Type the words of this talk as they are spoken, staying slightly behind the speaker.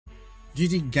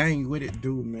GG Gang, what it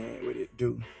do, man? What it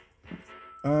do?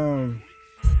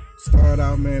 Start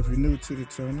out, man. If you're new to the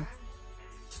channel,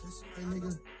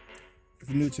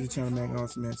 man, go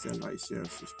smash that like, share,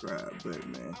 subscribe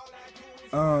button,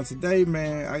 man. Today,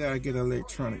 man, I gotta get an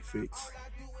electronic fix,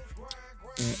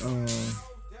 and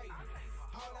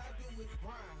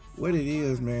what it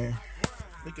is, man.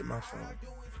 Look at my phone.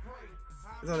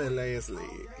 It's on that last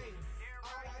leg.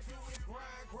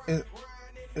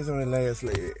 It's on the last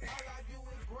leg.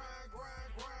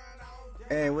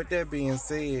 And with that being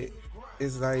said,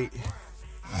 it's like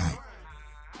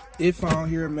if on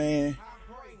here, man,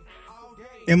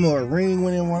 it more ring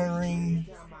when it want to ring.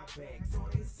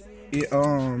 It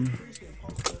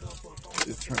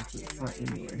just turn to the front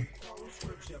anyway.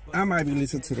 I might be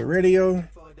listening to the radio.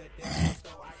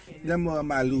 That mother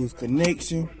might lose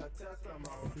connection.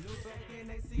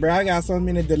 Bro, I got so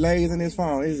many delays in this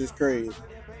phone. It's just crazy.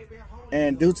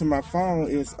 And due to my phone,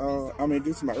 due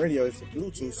to my radio, it's a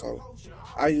Bluetooth, so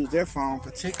I use that phone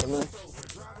particular.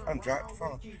 I'm dropped the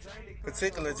phone.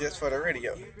 Particular just for the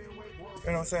radio. You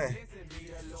know what I'm saying?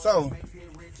 So,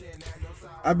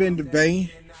 I've been debating,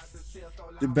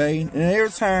 and every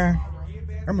time,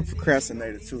 I'm a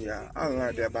procrastinator too, y'all. I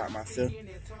learned that about myself.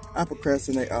 I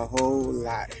procrastinate a whole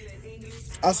lot.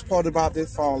 I supposed to bought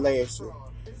this phone last year.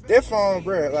 That phone,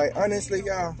 bro, like, honestly,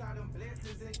 y'all,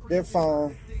 that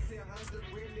phone,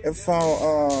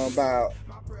 about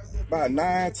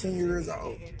 9, 10 years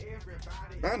old.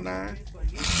 About 9.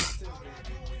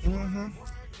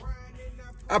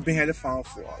 I've been had the phone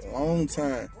for a long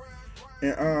time.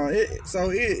 And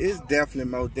it's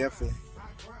definitely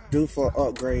due for an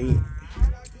upgrade.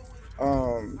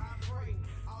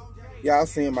 Y'all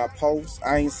seen my posts.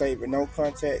 I ain't saving no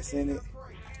contacts in it.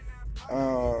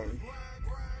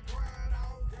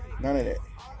 None of that.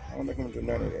 I don't think I'm gonna do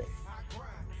none of that.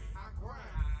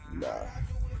 Nah.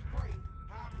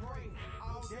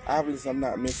 Obviously, I'm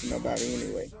not missing nobody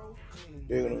anyway.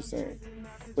 You know what I'm saying?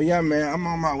 But yeah, man, I'm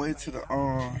on my way to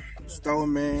the store,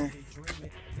 man.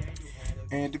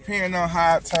 And depending on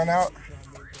how it turn out,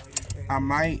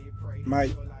 I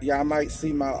y'all might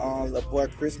see my little boy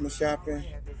Christmas shopping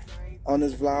on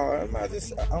this vlog. I might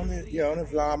just on this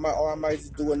vlog, I might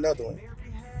just do another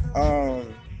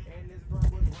one.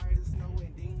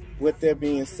 With that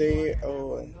being said,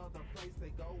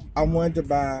 I wanted to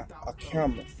buy a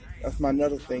camera. That's my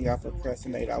another thing I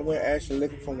procrastinate. I went actually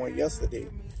looking for one yesterday,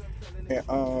 and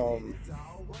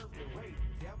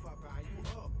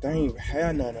they ain't even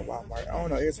had none at Walmart. I don't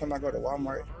know. Every time I go to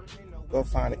Walmart, go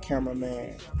find a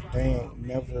cameraman, they ain't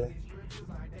never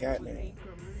got none.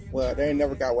 Well, they ain't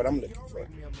never got what I'm looking for,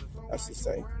 I should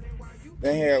say.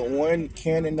 They had one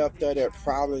Canon up there that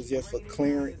probably is just for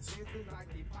clearance,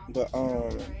 but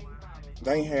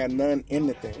they ain't had none in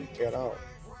the thing at all.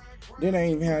 Then they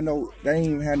ain't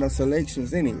even had no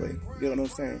selections anyway. You know what I'm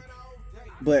saying?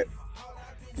 But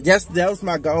that was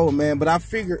my goal, man. But I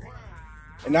figured,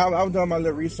 and I was doing my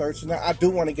little research, and I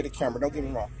do want to get a camera. Don't get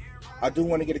me wrong. I do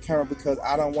want to get a camera because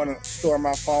I don't want to store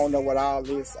my phone up with all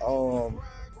this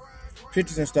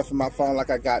pictures and stuff in my phone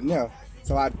like I got now.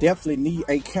 So I definitely need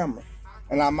a camera,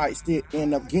 and I might still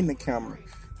end up getting a camera.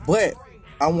 But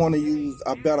I want to use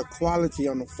a better quality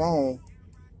on the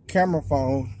camera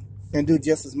phone, and do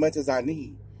just as much as I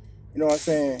need. You know what I'm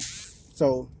saying?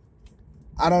 So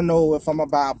I don't know if I'm gonna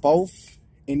buy both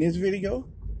in this video,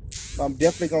 but I'm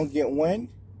definitely gonna get one.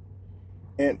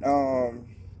 And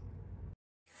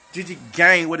GG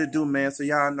Gang, what it do, man? So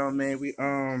y'all know, man,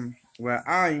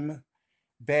 I'm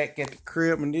back at the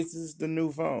crib, and this is the new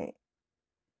phone.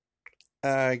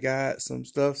 I got some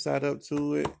stuff set up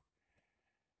to it,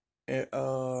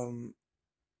 and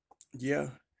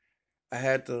yeah, I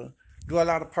had to do a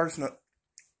lot of personal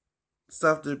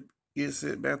stuff to get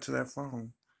set back to that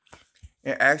phone.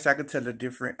 And actually, I can tell the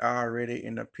difference already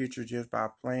in the picture just by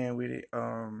playing with it.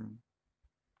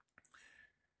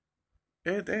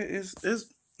 It's a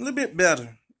little bit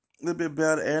better,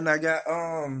 And I got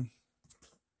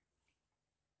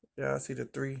yeah, I see the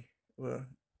 3. Well,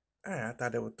 I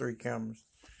thought there were 3 cameras,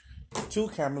 2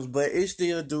 cameras, but it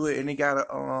still do it, and it got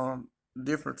a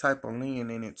different type of lens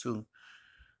in it too.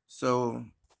 So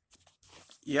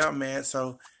yeah, man.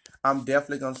 So I'm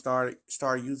definitely gonna start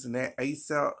using that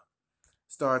ASAP.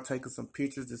 Start taking some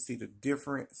pictures to see the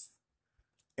difference,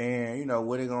 and you know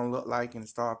what it's gonna look like, and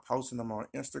start posting them on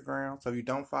Instagram. So if you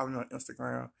don't follow me on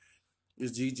Instagram,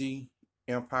 it's GG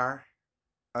Empire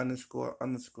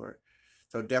 __.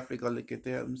 So definitely go look at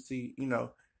that and see, you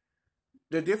know,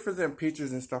 the difference in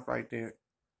pictures and stuff like that.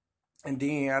 And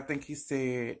then I think he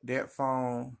said that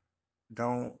phone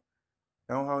don't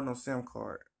hold no SIM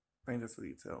card. I think that's what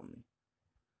he told me.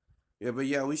 Yeah, but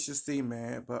yeah, we should see,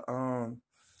 man. But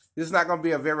this is not gonna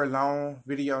be a very long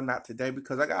video, not today,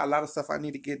 because I got a lot of stuff I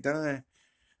need to get done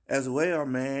as well,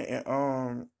 man.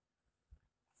 And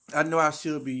I know I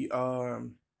should be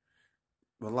vlogging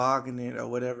it or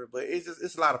whatever, but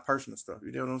it's a lot of personal stuff.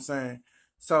 You know what I'm saying?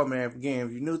 So man, again,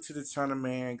 if you're new to the channel,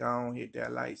 man, go on, hit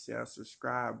that like, share,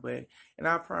 subscribe button, and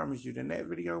I promise you, the next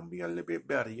video will be a little bit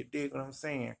better. You dig what I'm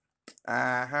saying?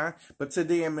 But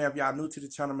today, man, if y'all new to the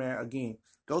channel, man, again,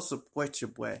 go support your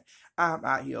boy. I'm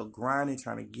out here grinding,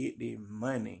 trying to get the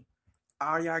money.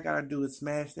 All y'all gotta do is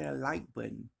smash that like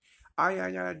button. All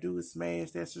y'all gotta do is smash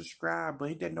that subscribe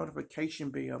button, hit that notification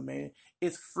bell, man.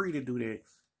 It's free to do that.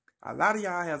 A lot of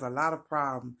y'all has a lot of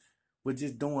problem with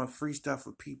just doing free stuff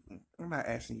for people. I'm not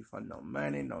asking you for no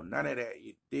money, no none of that.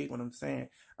 You dig what I'm saying?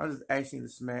 I'm just asking you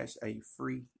to smash a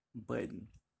free button.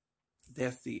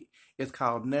 That's it. It's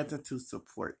called nothing to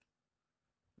support.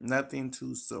 Nothing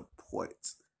to support.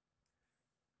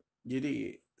 You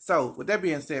did. So, with that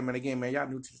being said, man, again, man, y'all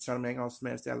new to the channel, man, gonna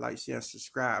smash that like, share,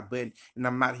 subscribe button. And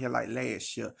I'm out here like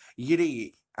last year. You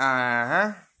did.